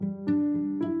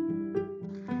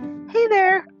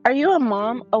Are you a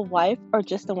mom, a wife, or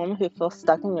just a woman who feels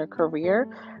stuck in your career,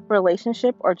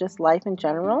 relationship, or just life in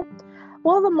general?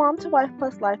 Well, the Mom to Wife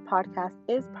Plus Life podcast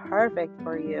is perfect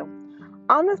for you.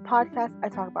 On this podcast, I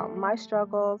talk about my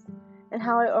struggles and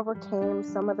how I overcame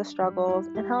some of the struggles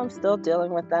and how I'm still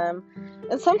dealing with them.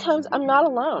 And sometimes I'm not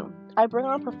alone. I bring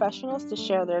on professionals to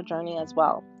share their journey as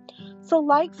well. So,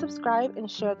 like, subscribe,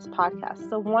 and share this podcast.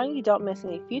 So, one, you don't miss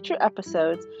any future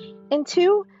episodes, and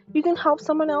two, you can help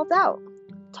someone else out.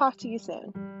 Talk to you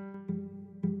soon.